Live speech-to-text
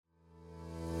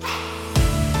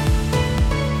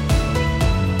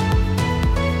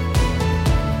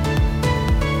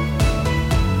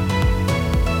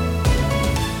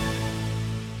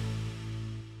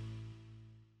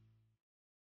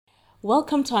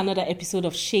Welcome to another episode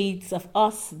of Shades of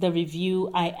Us, the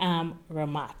review. I am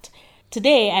Ramat.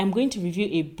 Today I'm going to review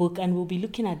a book and we'll be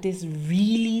looking at this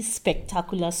really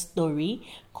spectacular story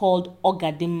called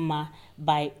Ogadinma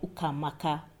by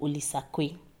Ukamaka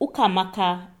Olisakwe.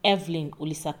 Ukamaka Evelyn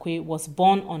Olisakwe was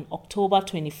born on October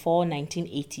 24,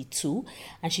 1982,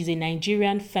 and she's a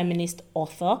Nigerian feminist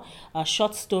author, a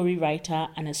short story writer,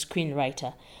 and a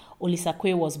screenwriter.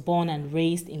 Olisakwe was born and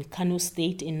raised in Kano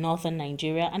State in northern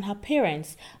Nigeria, and her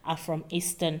parents are from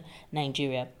eastern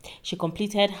Nigeria. She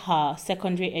completed her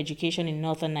secondary education in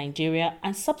northern Nigeria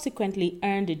and subsequently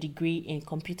earned a degree in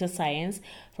computer science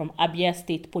from Abia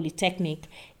State Polytechnic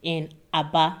in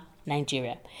Aba,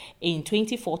 Nigeria. In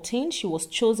 2014, she was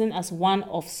chosen as one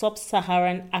of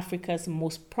sub-Saharan Africa's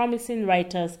most promising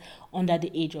writers under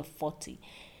the age of 40.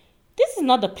 This is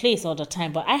not the place or the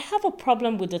time, but I have a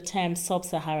problem with the term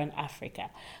sub-Saharan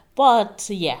Africa. But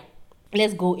yeah,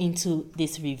 let's go into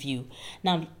this review.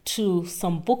 Now to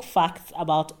some book facts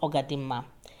about Ogadinma.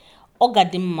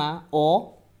 Ogadinma,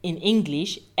 or in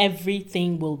English,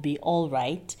 Everything Will Be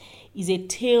Alright, is a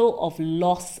tale of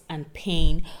loss and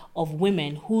pain of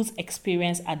women whose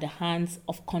experience at the hands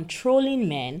of controlling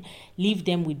men leave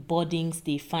them with burdens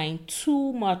they find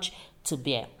too much to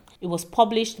bear. It was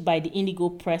published by the Indigo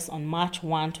Press on March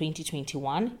 1,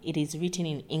 2021. It is written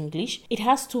in English. It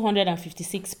has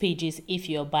 256 pages if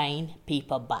you're buying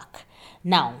paperback.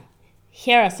 Now,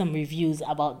 here are some reviews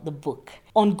about the book.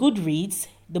 On Goodreads,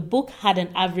 the book had an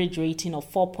average rating of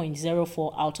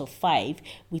 4.04 out of 5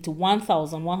 with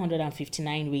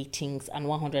 1,159 ratings and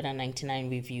 199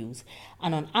 reviews.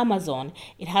 And on Amazon,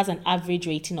 it has an average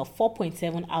rating of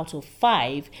 4.7 out of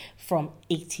 5 from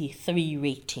 83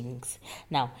 ratings.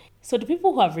 Now, so the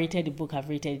people who have rated the book have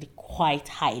rated it quite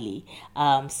highly.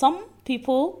 Some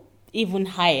people even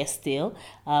higher still.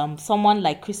 Someone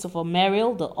like Christopher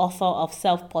Merrill, the author of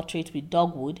Self-Portrait with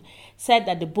Dogwood, said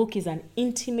that the book is an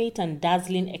intimate and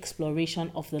dazzling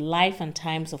exploration of the life and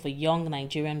times of a young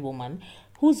Nigerian woman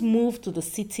whose move to the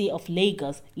city of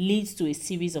Lagos leads to a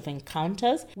series of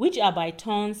encounters which are by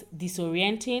turns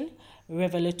disorienting,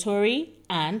 revelatory,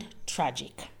 and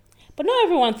tragic. But not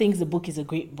everyone thinks the book is a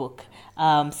great book.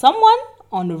 Someone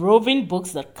on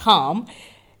rovingbooks.com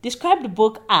described the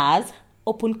book as,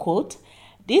 open quote,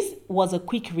 "This was a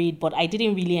quick read, but I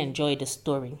didn't really enjoy the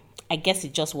story. I guess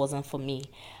it just wasn't for me.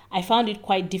 I found it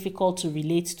quite difficult to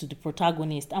relate to the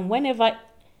protagonist, and whenever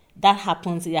that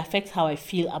happens, it affects how I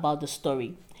feel about the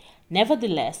story.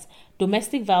 Nevertheless,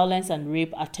 domestic violence and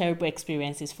rape are terrible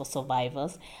experiences for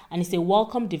survivors, and it's a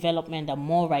welcome development that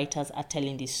more writers are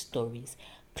telling these stories."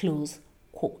 Close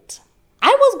quote. I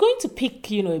was going to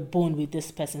pick, a bone with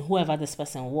this person, whoever this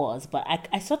person was, but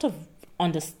I sort of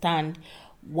understand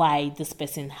why this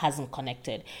person hasn't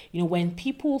connected. When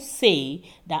people say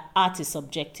that art is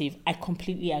subjective, I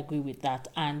completely agree with that.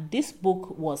 And this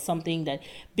book was something that,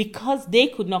 because they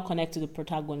could not connect to the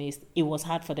protagonist, it was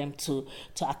hard for them to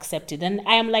accept it. And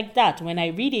I am like that. When I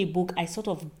read a book, I sort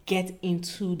of get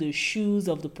into the shoes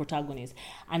of the protagonist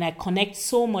and I connect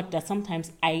so much that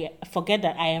sometimes I forget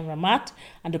that I am Ramat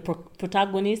and the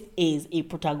protagonist is a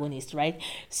protagonist, right?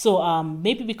 So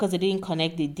maybe because they didn't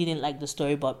connect, they didn't like the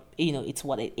story, but it's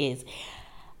what it is.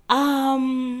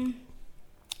 Having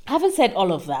said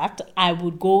all of that, I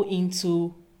would go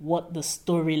into what the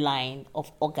storyline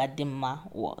of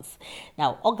Ogadinma was.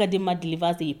 Now, Ogadinma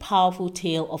delivers a powerful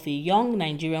tale of a young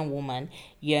Nigerian woman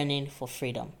yearning for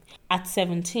freedom. At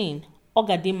 17,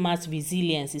 Ogadinma's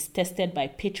resilience is tested by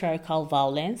patriarchal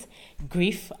violence,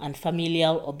 grief, and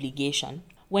familial obligation.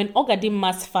 When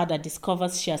Ogadinma's father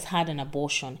discovers she has had an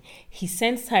abortion, he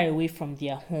sends her away from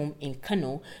their home in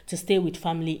Kano to stay with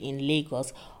family in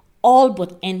Lagos, all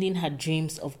but ending her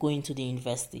dreams of going to the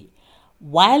university.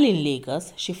 While in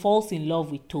Lagos, she falls in love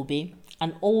with Tobe,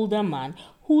 an older man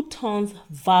who turns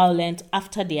violent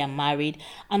after they are married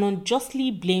and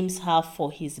unjustly blames her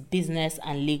for his business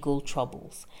and legal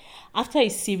troubles. After a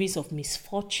series of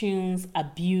misfortunes,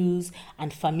 abuse,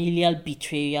 and familial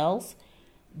betrayals,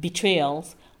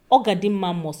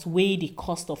 Ogadinma must weigh the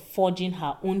cost of forging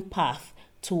her own path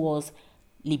towards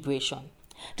liberation.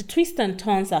 The twists and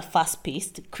turns are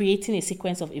fast-paced, creating a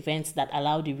sequence of events that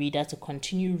allow the reader to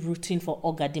continue rooting for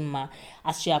Ogadinma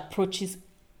as she approaches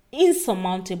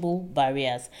insurmountable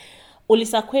barriers.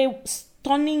 Olisakwe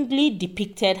stunningly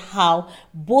depicted how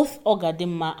both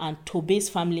Ogadinma and Tobe's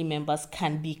family members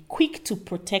can be quick to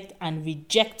protect and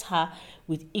reject her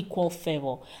with equal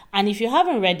fervor. And if you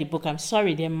haven't read the book, I'm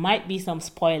sorry, there might be some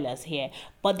spoilers here,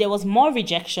 but there was more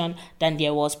rejection than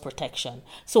there was protection.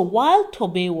 So while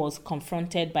Tobe was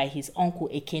confronted by his uncle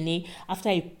Ekene after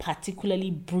a particularly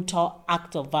brutal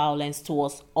act of violence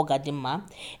towards Ogadinma,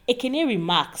 Ekene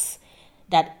remarks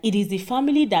that it is the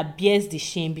family that bears the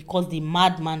shame because the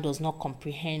madman does not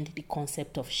comprehend the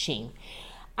concept of shame.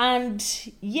 And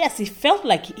yes, it felt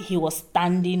like he was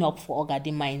standing up for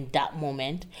Ogadinma in that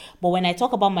moment. But when I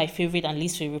talk about my favorite and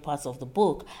least favorite parts of the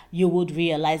book, you would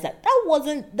realize that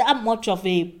wasn't that much of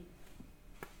a,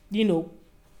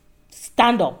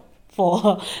 stand up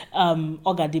for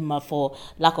Ogadinma, for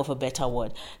lack of a better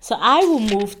word. So I will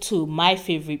move to my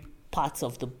favorite parts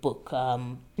of the book.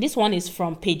 This one is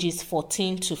from pages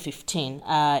 14 to 15.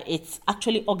 It's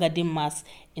actually Ogadinma's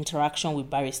interaction with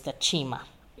Barrister Chima.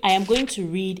 I am going to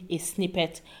read a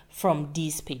snippet from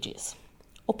these pages.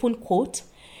 Open quote,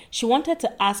 "She wanted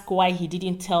to ask why he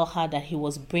didn't tell her that he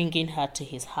was bringing her to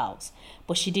his house,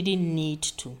 but she didn't need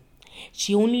to.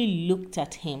 She only looked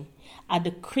at him, at the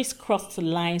crisscrossed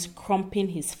lines crumping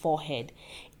his forehead,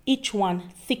 each one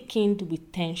thickened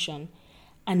with tension,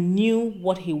 and knew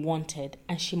what he wanted,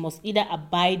 and she must either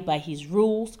abide by his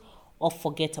rules or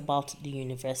forget about the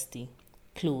university."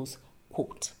 Close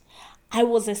quote. I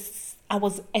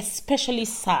was especially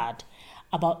sad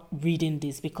about reading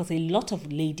this because a lot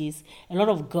of ladies, a lot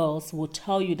of girls will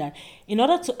tell you that in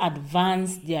order to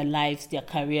advance their lives, their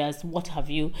careers, what have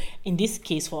you, in this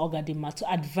case for Ogadinma,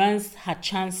 to advance her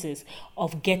chances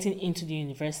of getting into the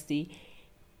university,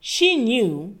 she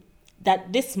knew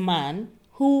that this man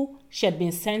who she had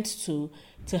been sent to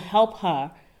help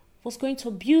her was going to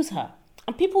abuse her.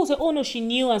 And people will say, oh no, she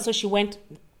knew and so she went.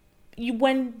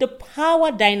 When the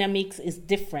power dynamics is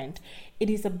different, it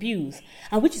is abuse.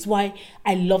 And which is why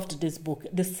I loved this book.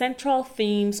 The central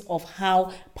themes of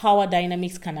how power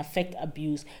dynamics can affect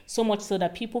abuse, so much so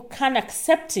that people can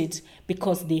accept it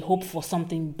because they hope for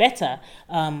something better,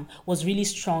 was really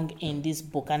strong in this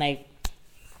book. And I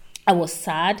was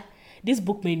sad. This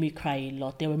book made me cry a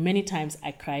lot. There were many times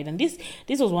I cried, and this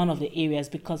was one of the areas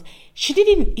because he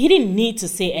didn't need to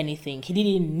say anything. He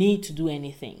didn't need to do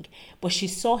anything. But she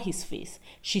saw his face.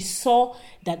 She saw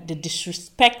that the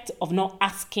disrespect of not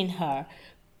asking her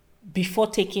before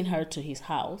taking her to his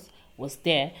house was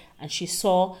there, and she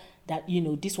saw that,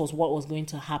 this was what was going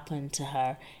to happen to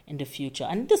her in the future.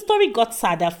 And the story got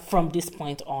sadder from this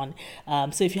point on.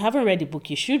 So if you haven't read the book,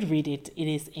 you should read it. It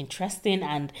is interesting,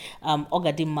 and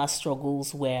Ogadinma's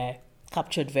struggles were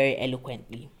captured very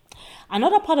eloquently.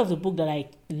 Another part of the book that I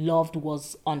loved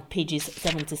was on pages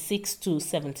 76 to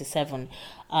 77.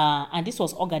 And this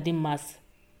was Ogadinma's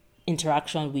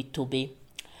interaction with Tobe.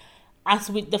 As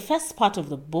with the first part of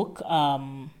the book,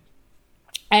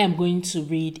 I am going to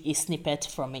read a snippet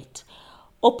from it.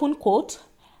 Open quote,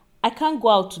 "I can't go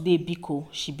out today, Biko,"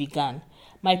 she began.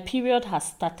 "My period has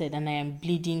started and I am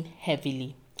bleeding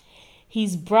heavily."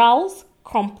 His brows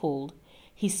crumpled,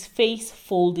 his face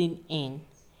folding in.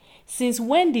 "Since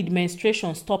when did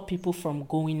menstruation stop people from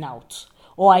going out?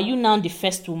 Or are you now the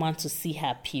first woman to see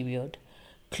her period?"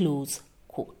 Close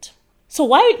quote. So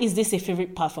why is this a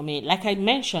favorite part for me? Like I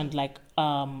mentioned,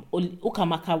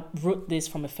 Ukamaka wrote this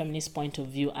from a feminist point of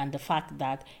view, and the fact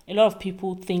that a lot of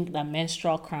people think that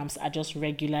menstrual cramps are just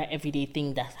regular everyday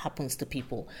thing that happens to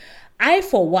people. I,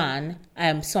 for one,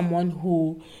 am someone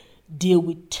who deal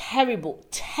with terrible,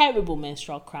 terrible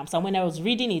menstrual cramps. And when I was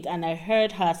reading it and I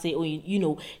heard her say,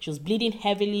 she was bleeding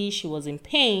heavily, she was in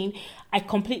pain, I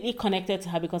completely connected to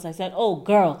her because I said, oh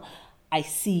girl, I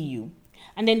see you.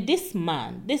 And then this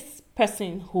man, this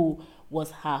person who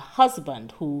was her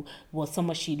husband, who was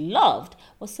someone she loved,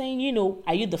 was saying,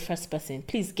 are you the first person?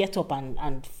 Please get up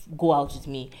and go out with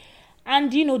me. And,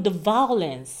 the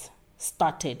violence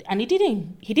started. And he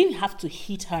didn't have to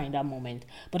hit her in that moment.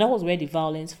 But that was where the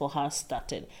violence for her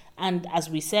started. And as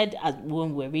we said,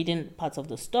 when we were reading parts of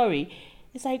the story,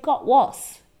 it's like it got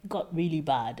worse. It got really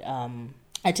bad.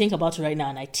 I think about it right now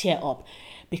and I tear up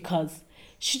because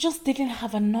she just didn't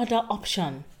have another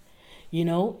option.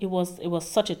 It was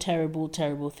such a terrible,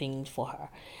 terrible thing for her.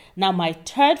 Now, my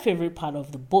third favorite part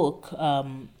of the book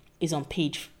is on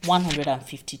page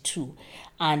 152.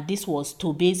 And this was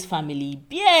Tobe's family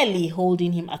barely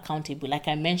holding him accountable. Like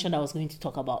I mentioned, I was going to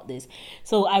talk about this.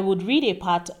 So I would read a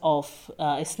part of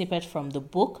a snippet from the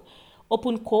book.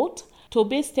 Open quote,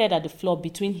 "Tobe stared at the floor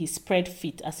between his spread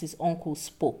feet as his uncle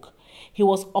spoke. He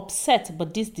was upset,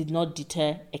 but this did not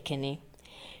deter Ekene.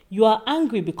 You are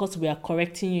angry because we are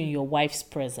correcting you in your wife's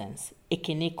presence,"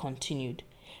 Ekene continued.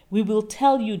 "We will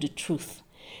tell you the truth.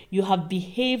 You have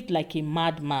behaved like a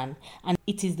madman, and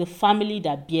it is the family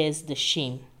that bears the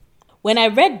shame. When I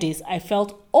read this, I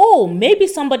felt, oh, maybe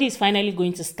somebody is finally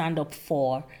going to stand up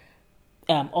for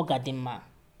Ogadinma.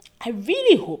 I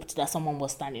really hoped that someone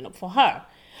was standing up for her.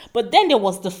 But then there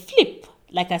was the flip.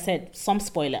 Like I said, some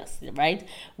spoilers, right?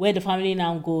 Where the family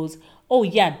now goes, oh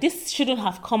yeah, this shouldn't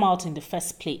have come out in the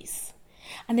first place.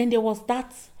 And then there was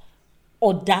that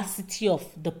audacity of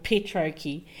the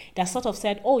patriarchy that sort of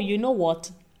said, oh, you know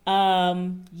what?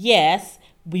 Yes,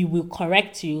 we will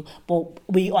correct you, but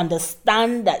we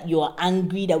understand that you are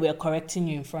angry that we are correcting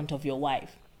you in front of your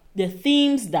wife. The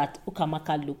themes that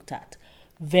Ukamaka looked at,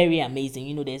 very amazing.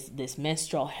 You know, there's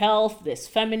menstrual health, there's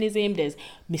feminism, there's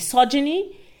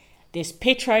misogyny, there's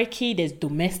patriarchy, there's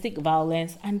domestic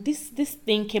violence, and this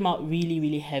thing came out really,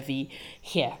 really heavy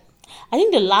here. I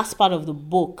think the last part of the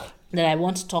book that I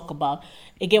want to talk about,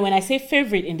 again, when I say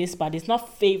favorite in this part, it's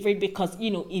not favorite because,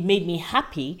 you know, it made me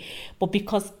happy, but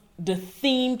because the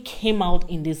theme came out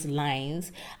in these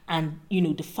lines and, you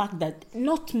know, the fact that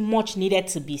not much needed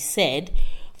to be said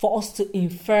for us to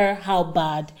infer how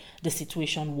bad the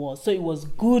situation was. So it was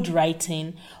good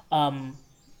writing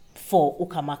for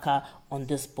Ukamaka on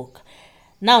this book.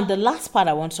 Now, the last part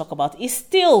I want to talk about is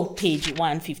still page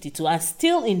 152 and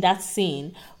still in that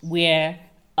scene where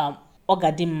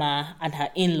Ogadinma and her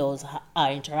in-laws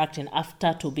are interacting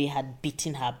after Tobe had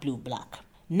beaten her blue-black.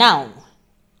 Now,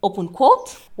 open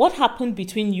quote, what happened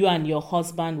between you and your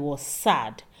husband was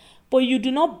sad, but you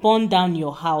do not burn down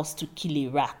your house to kill a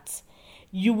rat.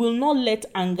 You will not let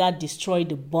anger destroy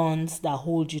the bonds that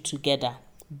hold you together.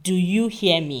 Do you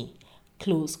hear me?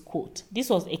 Close quote. This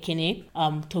was Ekene,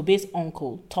 Tobe's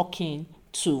uncle, talking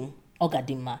to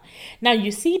Ogadinma. Now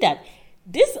you see that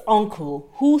this uncle,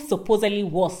 who supposedly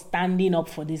was standing up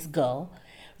for this girl,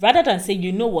 rather than say,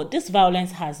 you know what, this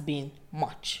violence has been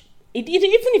much.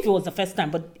 Even if it was the first time,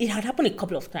 but it had happened a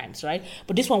couple of times, right?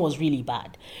 But this one was really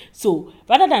bad. So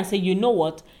rather than say, you know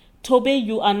what, Tobe,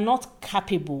 you are not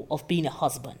capable of being a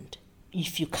husband.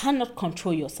 If you cannot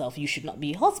control yourself, you should not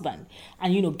be a husband.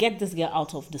 And, you know, get this girl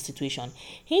out of the situation.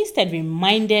 He instead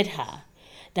reminded her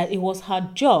that it was her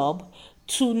job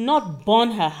to not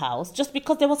burn her house just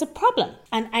because there was a problem.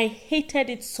 And I hated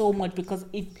it so much because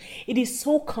it is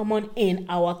so common in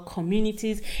our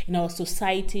communities, in our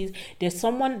societies. There's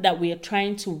someone that we are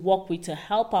trying to work with to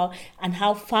help out, and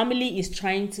how family is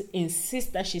trying to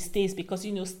insist that she stays because,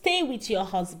 you know, stay with your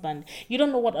husband. You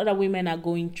don't know what other women are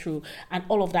going through and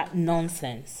all of that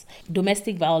nonsense.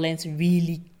 Domestic violence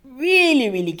really, really,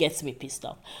 really gets me pissed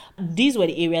off. These were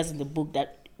the areas in the book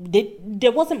that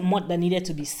there wasn't much that needed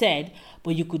to be said,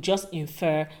 but you could just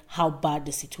infer how bad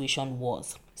the situation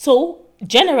was. So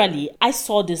generally, I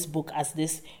saw this book as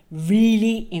this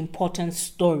really important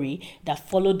story that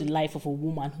followed the life of a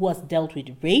woman who has dealt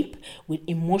with rape, with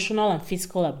emotional and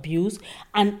physical abuse,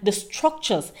 and the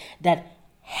structures that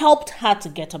helped her to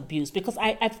get abused. Because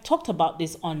I've talked about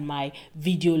this on my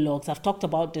video logs, I've talked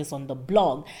about this on the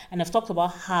blog, and I've talked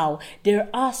about how there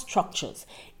are structures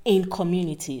in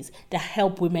communities that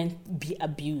help women be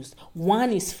abused.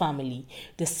 One is family.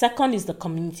 The second is the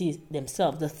community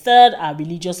themselves. The third are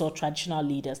religious or traditional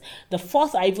leaders. The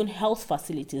fourth are even health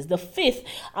facilities. The fifth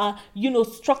are, you know,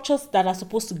 structures that are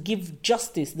supposed to give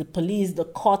justice, the police, the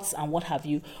courts, and what have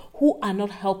you, who are not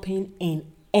helping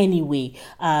in any way.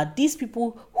 These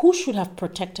people who should have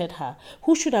protected her,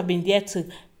 who should have been there to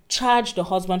charge the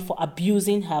husband for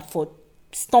abusing her, for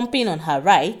stomping on her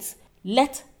rights,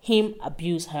 let him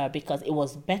abuse her because it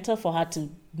was better for her to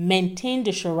maintain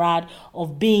the charade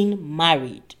of being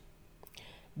married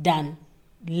than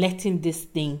letting this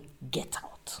thing get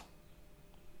out.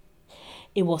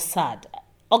 It was sad.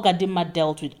 Ogadinma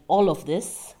dealt with all of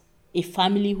this. A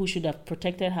family who should have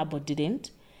protected her but didn't.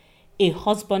 A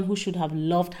husband who should have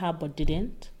loved her but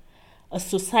didn't. A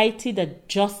society that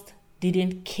just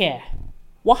didn't care.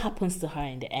 What happens to her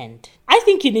in the end? I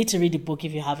think you need to read the book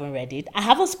if you haven't read it. I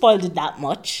haven't spoiled it that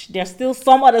much. There's still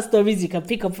some other stories you can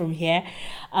pick up from here.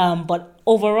 But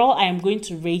overall, I am going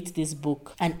to rate this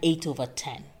book an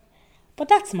 8/10. But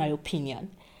that's my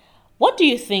opinion. What do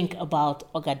you think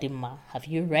about Ogadinma? Have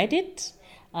you read it?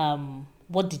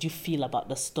 What did you feel about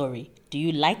the story? Do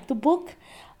you like the book?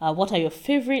 What are your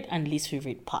favorite and least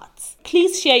favorite parts?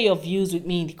 Please share your views with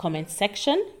me in the comment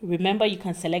section. Remember, you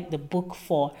can select the book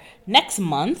for next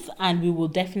month and we will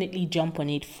definitely jump on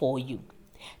it for you.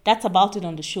 That's about it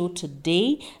on the show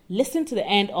today. Listen to the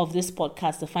end of this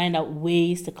podcast to find out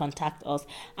ways to contact us.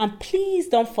 And please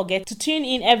don't forget to tune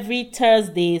in every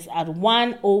Thursdays at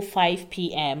 1:05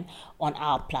 p.m. on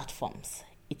our platforms.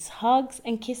 It's hugs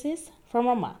and kisses from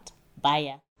Ramat.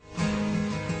 Bye.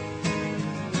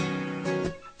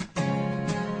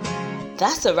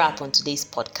 That's a wrap on today's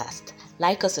podcast.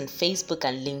 Like us on Facebook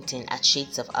and LinkedIn at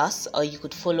Shades of Us, or you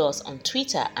could follow us on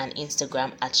Twitter and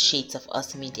Instagram at Shades of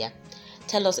Us Media.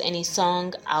 Tell us any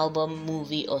song, album,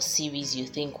 movie, or series you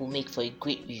think will make for a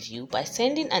great review by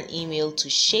sending an email to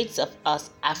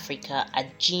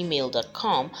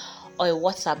shadesofussafrica@gmail.com or a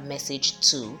WhatsApp message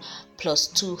to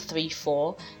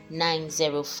 +234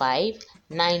 905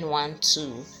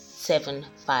 912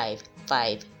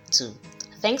 7552.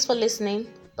 Thanks for listening.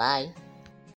 Bye.